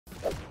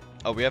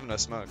Oh, we have no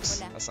smokes.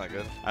 That's not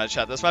good. Alright,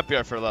 chat. This might be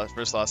our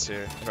first loss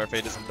here. If our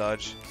fade doesn't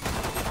dodge.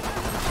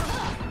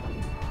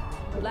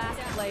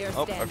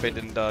 Oh, our fade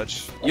didn't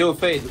dodge. Yo,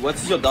 Fade, what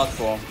is your dart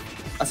for?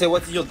 I say,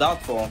 what is your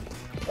dart for?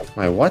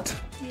 My what?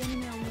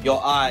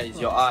 Your eyes,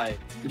 your eye.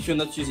 If you're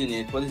not using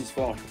it, what is it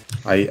for?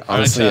 I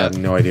honestly have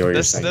no idea what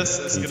you're saying. This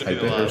is Can you gonna be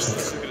type the it or loss.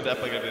 This something? is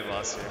definitely gonna be the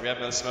loss here. We have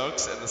no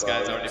smokes, and this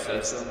guy's already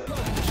pissed.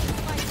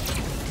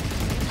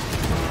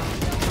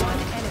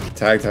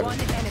 Tagged him.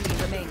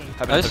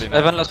 Nice,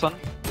 Evan, last one.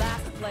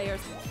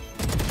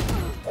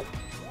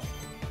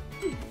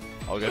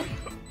 All good.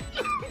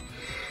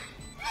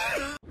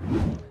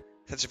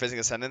 Since you're facing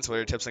Ascendants, what are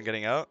your tips on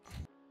getting out?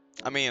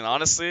 I mean,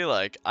 honestly,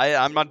 like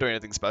I'm not doing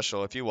anything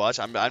special. If you watch,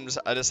 I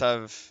just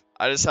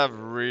have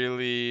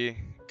really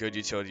good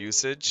utility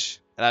usage,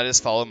 and I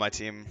just follow my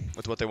team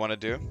with what they want to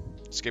do.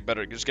 Just get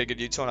better, just get good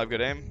util and have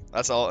good aim.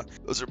 That's all.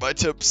 Those are my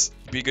tips.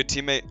 Be a good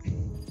teammate.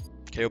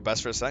 KO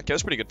best for Ascent.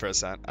 KO's pretty good for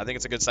Ascent. I think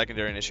it's a good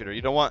secondary initiator.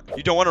 You don't want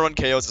to run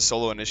KO as a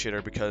solo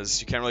initiator because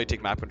you can't really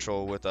take map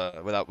control with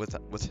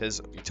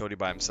his utility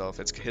by himself.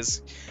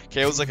 His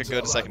KO's like a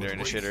good secondary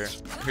initiator.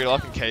 If you're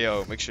locking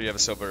KO, make sure you have a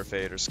silver or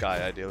fade or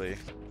sky ideally.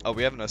 Oh,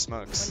 we have no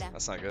smokes.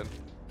 That's not good.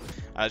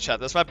 Alright, chat.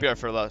 This might be our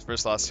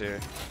first loss here.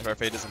 If our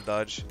fade doesn't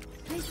dodge.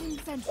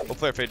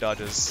 Hopefully our fade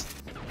dodges.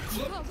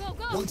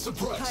 One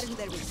suppressed.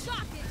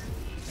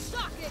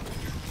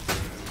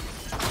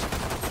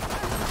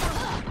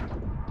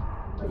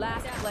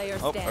 Last player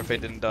standing. Oh, our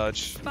fade didn't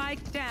dodge.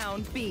 Spike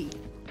down B.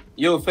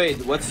 Yo,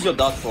 Fade, what is your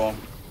dart for?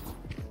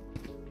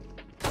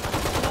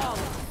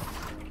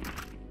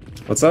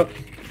 What's up?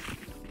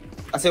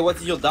 I say, what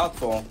is your dart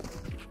for?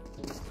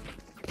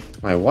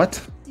 My what?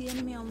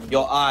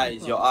 Your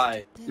eyes, your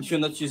eye. If you're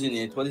not using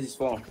it, what is it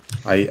for?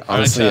 I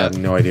honestly have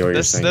no idea what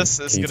you're saying. This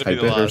is Can you gonna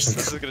be type the it or loss.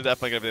 something? This is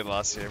definitely gonna be the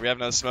loss here. We have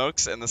no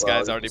smokes, and this Well,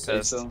 guy's already you say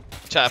pissed. so.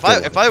 Chat,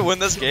 if I win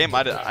this game,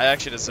 I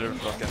actually deserve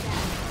fucking.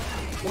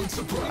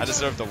 I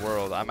deserve the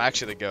world. I'm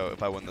actually the GOAT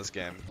if I win this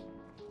game.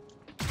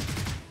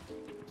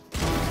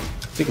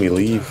 I think we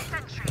leave.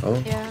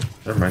 Oh, Yeah.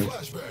 never mind.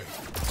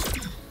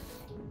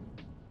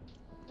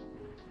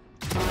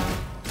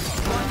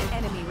 One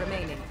enemy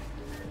remaining.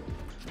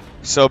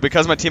 So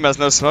because my team has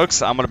no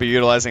smokes, I'm gonna be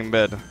utilizing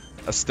mid.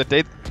 A stit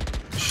date.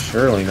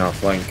 Surely not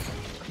flank.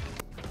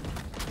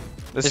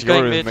 This He's is your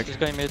going room. mid, he's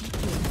going mid.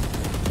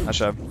 I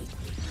should.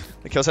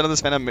 The kill set of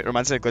this Phantom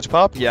reminds me of Glitch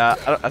Pop. Yeah,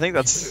 I think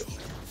that's.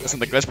 Listen,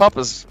 the Glitch Pop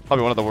is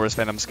probably one of the worst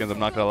Phantom skins. I'm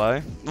not gonna lie.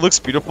 It looks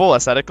beautiful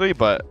aesthetically,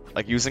 but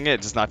like using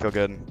it does not feel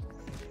good.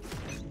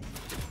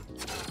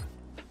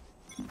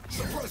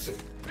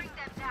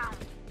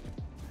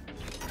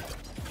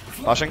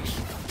 Flashing.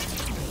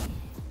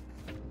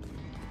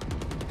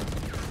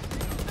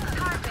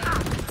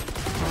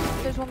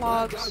 There's one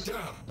logs.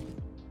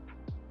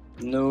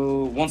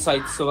 No, one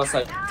side, silver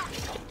side.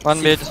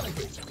 One mid.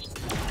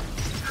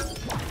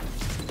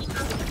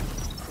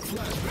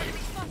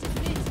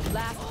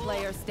 Last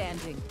player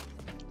standing.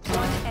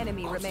 One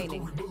enemy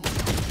remaining.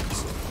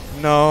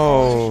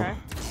 No.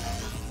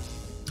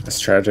 That's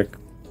tragic.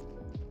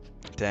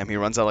 Damn, he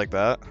runs out like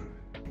that.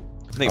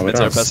 I think Oh, we mid's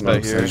don't our have best bet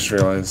smokes, I here. just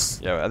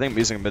realized. Yeah, I think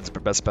using mid's our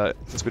best bet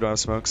since we don't have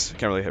smokes.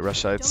 Can't really hit rush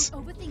sites. Have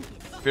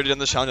you already done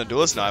this challenge on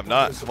Duelist? No, I'm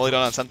not. I've only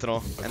done it on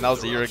Sentinel, and that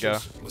was a year ago.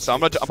 So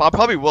I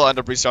probably will end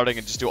up restarting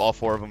and just do all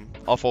 4 of them,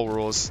 all 4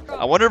 rules.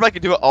 I wonder if I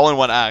could do it all in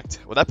one act.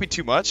 Would that be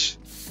too much?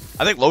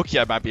 I think low-key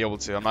I might be able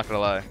to. I'm not gonna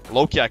lie.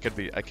 Low-key I could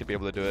be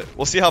able to do it.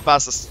 We'll see how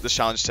fast this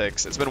challenge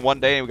takes. It's been 1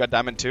 day and we got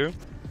Diamond 2.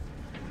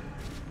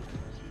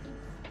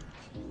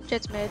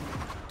 Jet's mid.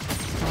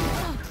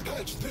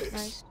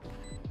 Nice.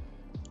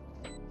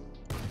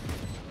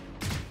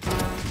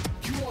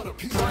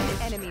 One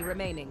enemy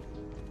remaining.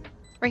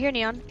 Right here,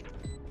 Neon.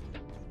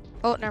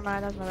 Oh, never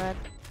mind. That was my bad.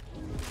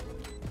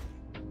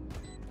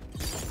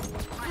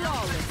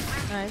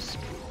 Nice.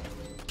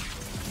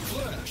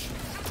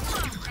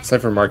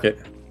 Cypher market.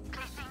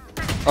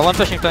 Oh, one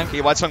pushing flank.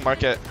 He white swing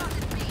market.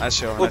 Nice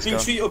show. Nice Open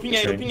go. tree, open A,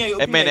 Sure. open A, A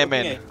open main, A, A open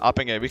main. A.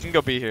 Opping A. We can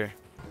go B here.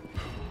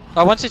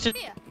 Oh, one city.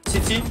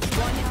 City.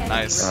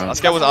 Nice. Wow.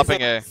 Let's go with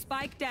opping A.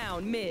 Spike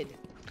down mid.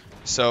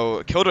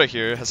 So Killjoy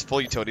here has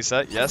full utility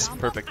set. Yes,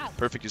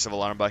 perfect use of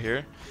alarm bot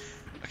here.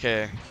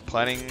 Okay,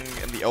 planning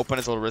in the open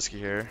is a little risky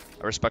here.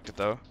 I respect it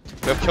though.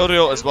 We have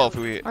Killjoy as well if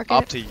we Market.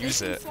 opt to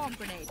use it.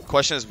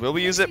 Question is, will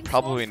we use it?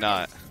 Probably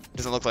not.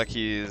 Doesn't look like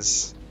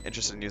he's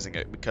interested in using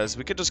it because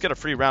we could just get a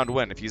free round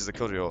win if he uses the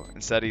Killjoy.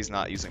 Instead, he's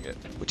not using it,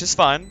 which is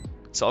fine.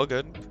 It's all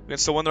good. We can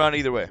still win the round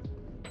either way.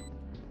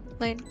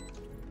 Lane.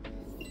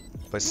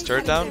 Place his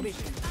turret down.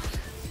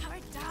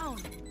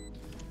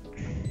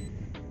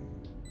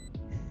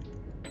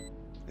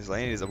 He's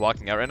lane. He's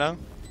walking out right now.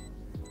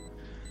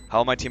 How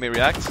will my teammate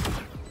react?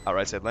 Out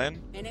right side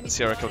lane. Let's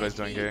see how our Killjoy's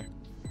doing here.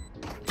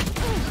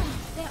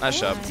 Nice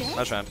job.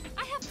 Nice round.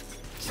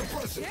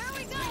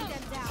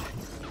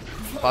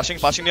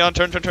 Flashing Neon.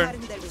 Turn.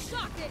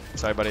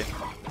 Sorry, buddy.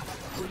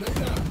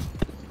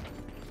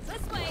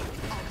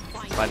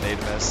 My nade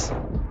miss.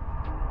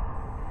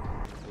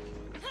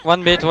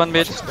 One mid, one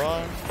mid.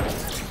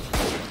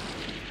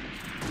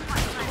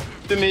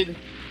 Two mid.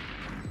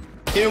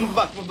 Can you move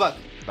back? Move back.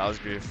 That was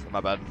grief.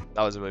 My bad.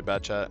 That was a really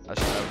bad chat. I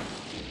should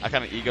have. I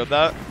kind of egoed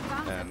that,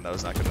 and that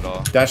was not good at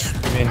all. Dash,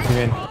 come in, come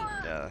in.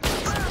 Yeah,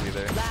 it's not gonna be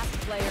there. Last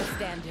player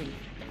standing.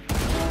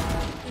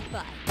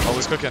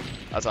 Always cooking.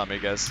 That's on me,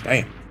 guys.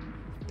 Damn.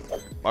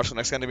 Marshall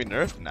next gonna be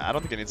nerfed? Nah, I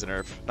don't think it needs a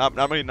nerf. Not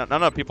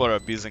enough people are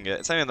abusing it.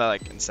 It's not even that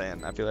like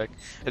insane. I feel like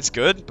it's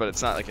good, but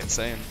it's not like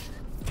insane.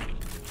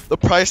 The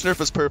price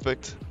nerf is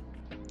perfect.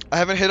 I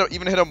haven't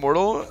even hit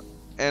Immortal,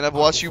 and I've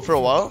watched you for a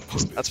while.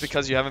 That's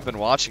because you haven't been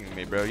watching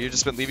me, bro. You've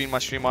just been leaving my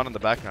stream on in the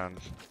background.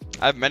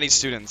 I have many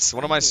students.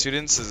 One of my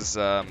students is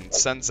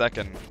Sen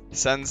Zekin.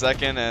 Sen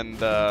Zekin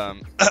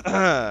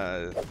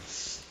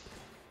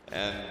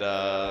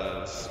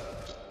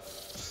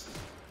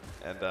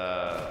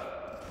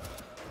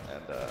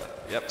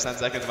yep, Sen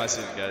Zekin's my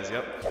student, guys.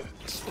 Yep.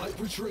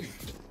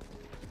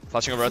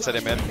 Flashing over outside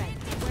him in.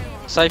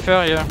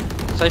 Cypher here.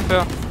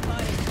 Cypher.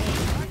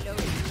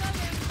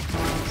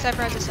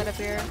 Cypher has a setup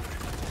here.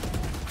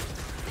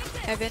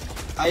 Evan.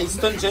 I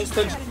stun Jen,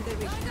 stun.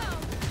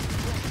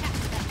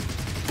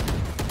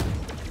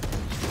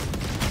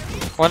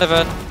 One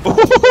Evan.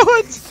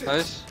 What?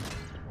 Nice.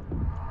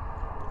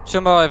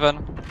 Two more Evan.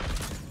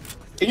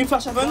 Can you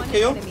flash heaven,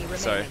 KO? Enemy remaining.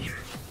 Sorry.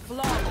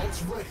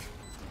 Flawless.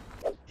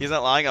 He's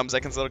not lying. I'm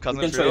Zekin's little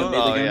cousin. You can try True. your mid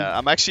Oh again. yeah,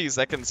 I'm actually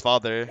Zekin's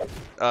father.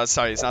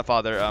 Sorry, it's not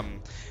father.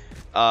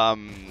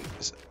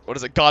 What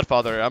is it?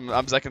 Godfather. I'm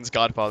Zekin's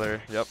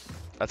godfather. Yep,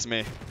 that's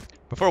me.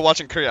 Before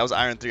watching Curry, I was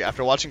Iron 3.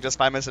 After watching just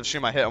 5 minutes of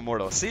stream, I hit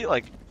Immortal. See,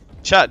 like,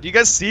 chat. Do you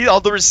guys see all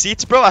the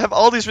receipts, bro? I have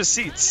all these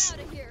receipts.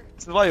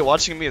 This is why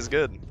watching me is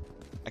good.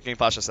 I can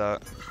flash this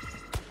out.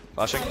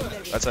 Flashing.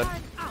 Right side.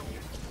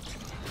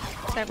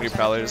 Cypher We setup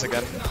prowlers here.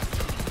 again.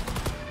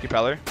 You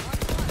prowler.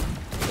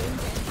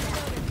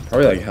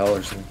 Probably like hell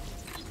or something.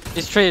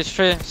 It's tree, it's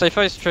tree.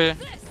 Cypher is tree.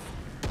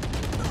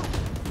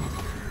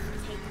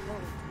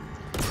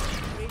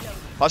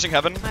 Flashing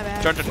heaven. My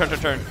bad. Turn.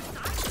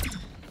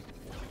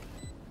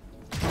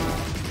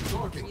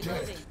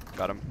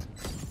 Got him.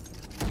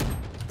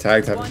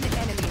 Tagged One heaven.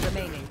 enemy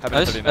remaining. Heaven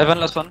Nice. 39. Evan,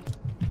 last one.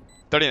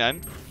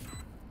 39.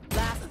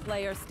 Last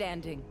player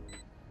standing.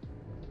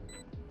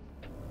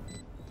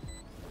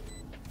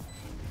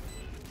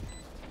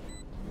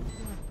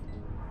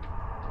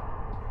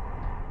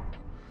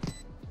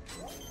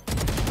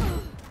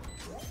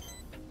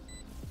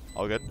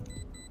 All good.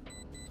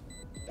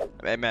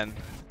 Amen.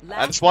 I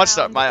Last just watched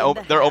round their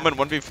in the Omen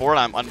 1v4 and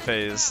I'm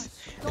unfazed.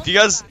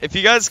 If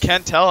you guys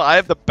can't tell, I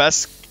have the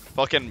best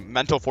fucking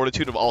mental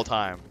fortitude of all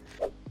time.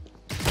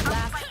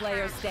 Last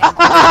player standing.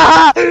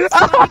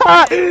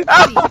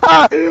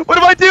 What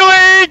am I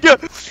doing?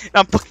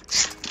 I'm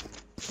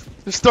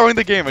just throwing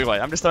the game away.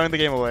 I'm just throwing the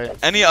game away.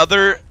 Any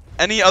other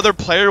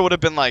player would have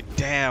been like,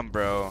 damn,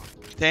 bro.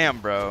 Damn,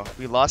 bro.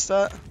 We lost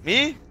that?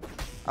 Me?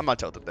 I'm not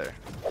tilted there.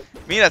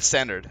 Me, that's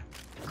standard.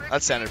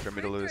 That's standard for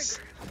me to lose.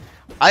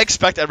 I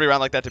expect every round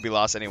like that to be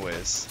lost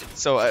anyways.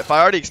 So if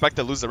I already expect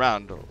to lose the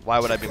round, why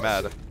would I be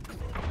mad?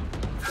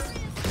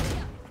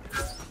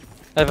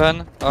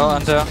 Evan. Oh,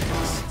 under.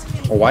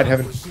 Oh, wide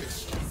heaven.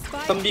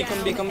 Come B,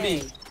 come B, come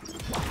B.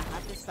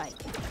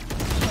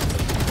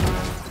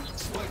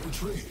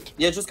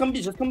 Yeah, just come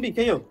B,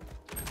 KO.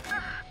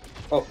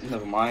 Oh,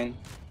 never mind.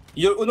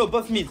 Oh no,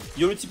 buff mid.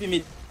 You're TP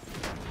mid.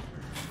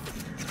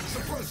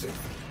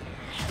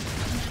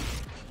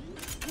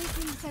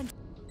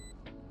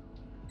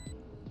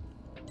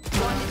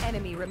 One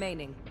enemy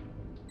remaining.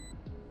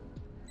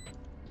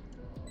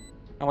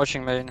 I'm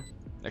watching main.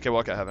 Okay,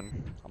 walk at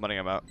heaven. I'm letting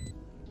him out.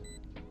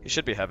 He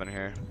should be heaven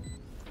here.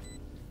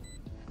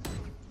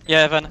 Yeah,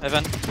 Evan.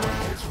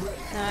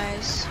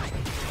 Nice.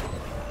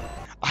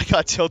 I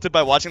got tilted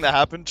by watching that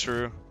happen.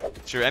 True.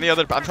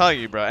 I'm telling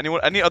you, bro.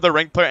 Any other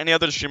ranked player, any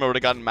other streamer would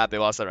have gotten mad they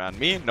lost that round.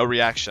 Me, no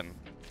reaction.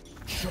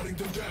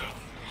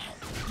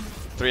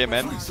 3 am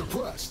in.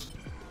 Cypher's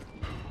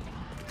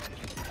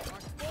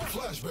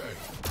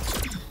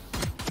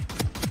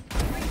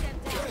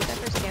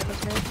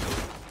Gambler's mid.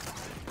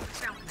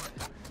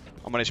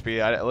 I'm on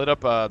HP. I lit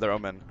up their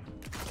Omen.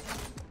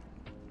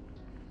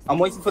 I'm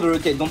waiting for the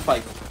rotate, don't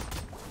fight.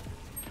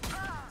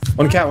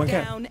 One cat.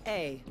 Down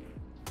A.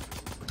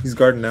 He's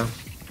guarding now.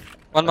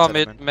 One more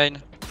That's mid,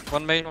 main.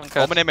 One main, one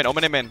cat. Omen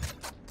in.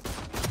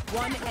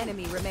 One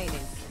enemy remaining.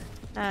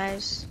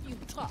 Nice.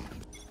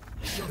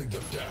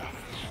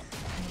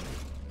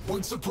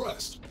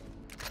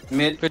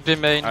 Mid. Could be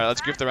main. Alright,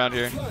 let's grief the round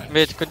here.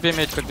 Mid, could be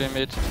mid.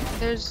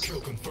 There's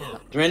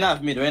Reyna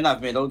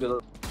mid, all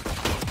good.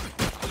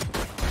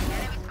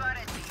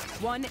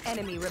 One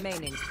enemy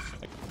remaining.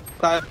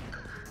 Time.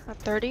 a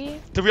 30.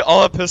 Dude, we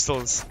all have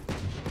pistols.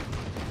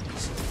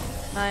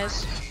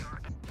 Nice.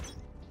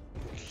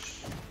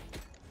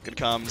 Good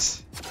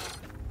comms.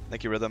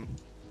 Thank you, Rhythm.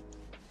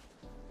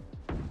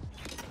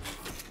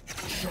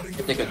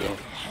 Take a deal.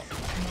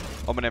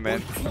 Omen in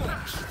main.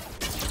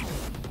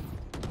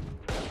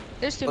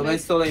 There's two But mid. I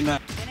still aim man.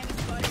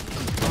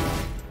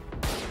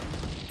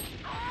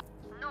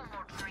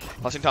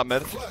 Flashing top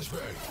mid.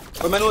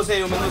 Omen was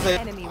A.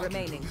 Enemy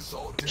remaining.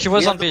 She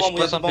was We on have the B, bomb, she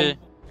we was have on the B.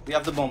 We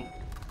have the bomb.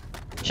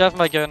 She has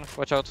my gun,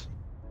 watch out.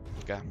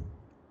 Okay.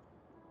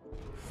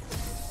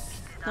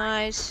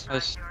 Nice.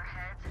 Nice.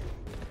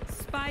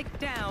 Spike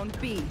down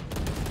B.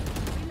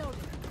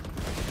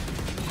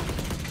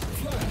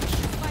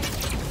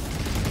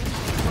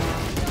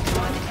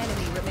 One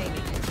enemy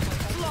remaining.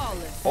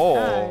 Flawless.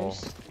 Oh,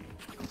 Nice.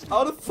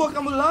 How the fuck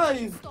I'm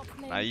alive?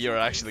 nah, you're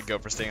actually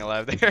good for staying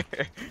alive there.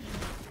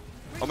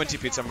 Omen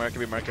TP somewhere. Could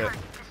be market.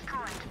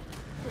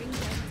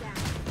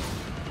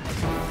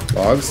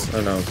 Logs?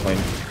 Oh no, plane.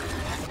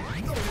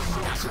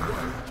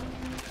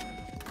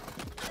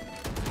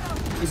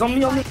 He's on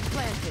me, on me.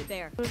 Planted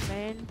there. Good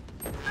main.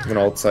 I'm gonna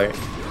ult site.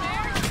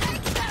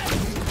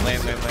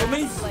 Lane.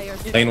 Me. Player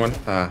Lane one.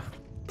 Ah.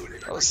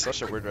 That was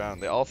such a weird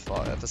round. They all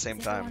fought at the same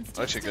time.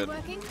 Actually good.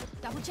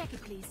 Double check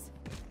it, please.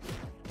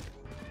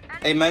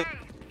 Hey, mate.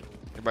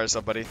 You're by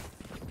yourself, buddy.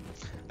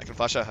 I can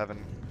flash out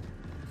heaven.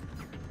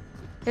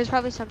 There's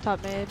probably some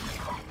top mid.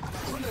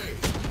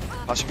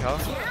 Flashing hell.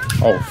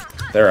 Oh,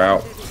 they're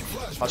out.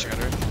 Flashing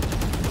under.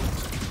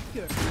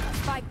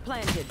 Spike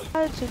planted.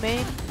 To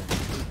main.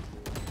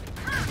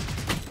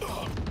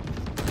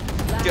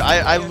 Dude,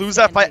 I lose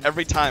that fight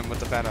every time with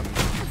the Phantom.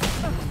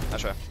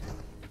 That's right.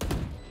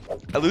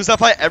 I lose that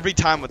fight every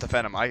time with the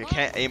Phantom. I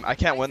can't aim. I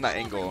can't win that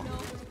angle.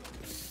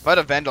 If I had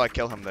a Vandal, I'd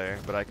kill him there,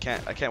 but I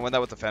can't. I can't win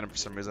that with the Phantom for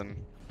some reason.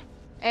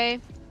 A.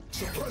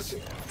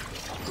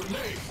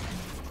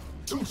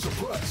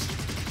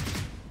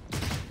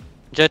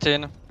 Jet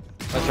in.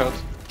 Watch out.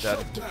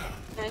 Dead.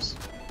 Nice.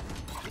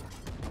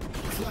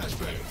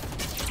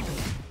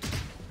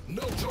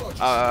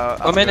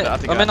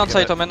 Omen on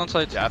site, Omen on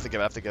site. Yeah, I have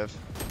to give.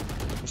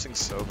 I'm missing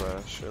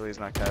Sova. Surely he's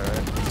not Kai,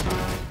 right?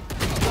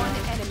 One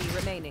enemy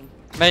remaining.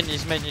 Main,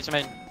 he's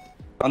main.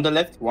 On the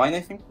left, wine, I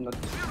think. Not...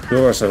 Two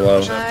of us are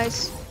low.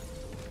 Nice.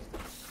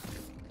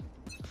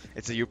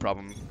 It's a you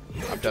problem.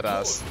 I'm dead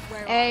ass.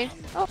 A.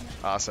 Oh.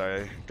 Ah,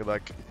 sorry. Good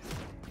luck.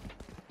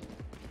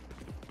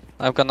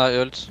 I'm gonna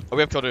ult. Oh,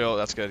 we have killed ult.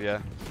 That's good.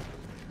 Yeah.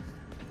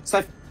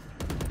 Cypher.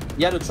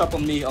 Yeah, the trap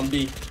on me, on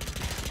B.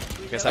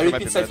 Okay, I Cypher might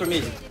be repeat, Cypher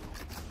mid. me.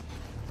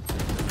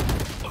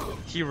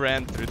 He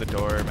ran through the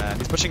door, man.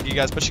 He's pushing you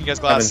guys.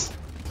 Glass.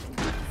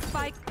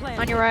 Spike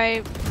planted. On your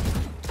right.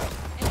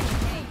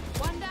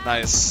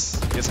 Nice.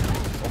 Yes.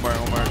 One more.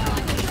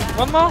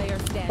 One more? Player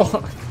standing.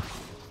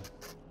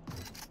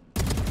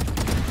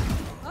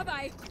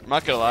 Bye-bye. I'm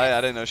not gonna lie.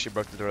 I didn't know she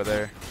broke the door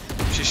there.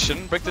 She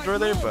shouldn't break the door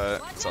there,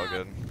 but it's all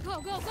good. Go,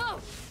 go, go.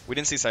 We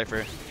didn't see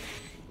Cypher.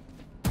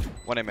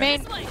 One A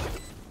Main. main.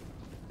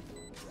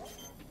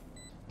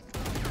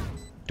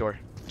 Door.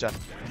 Jen.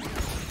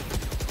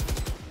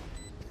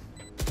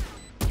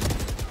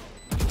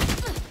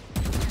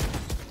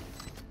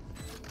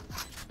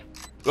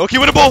 Loki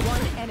winnable!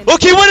 One enemy.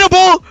 Loki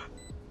winnable!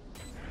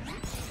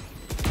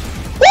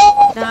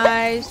 Woo!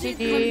 Nice.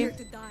 Here GG.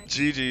 to die.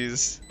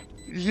 GG's.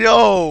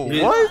 Yo,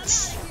 Yeah. what?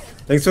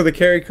 Thanks for the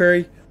carry,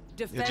 Curry.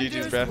 Defenders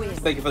GG's, bruh. win.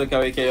 Thank you for the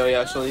carry KO, yeah,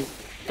 actually.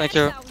 Thank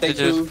you. Thank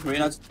GG. you,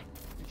 Rena.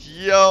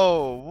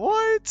 Yo,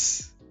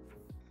 what?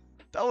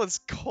 That was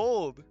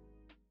cold.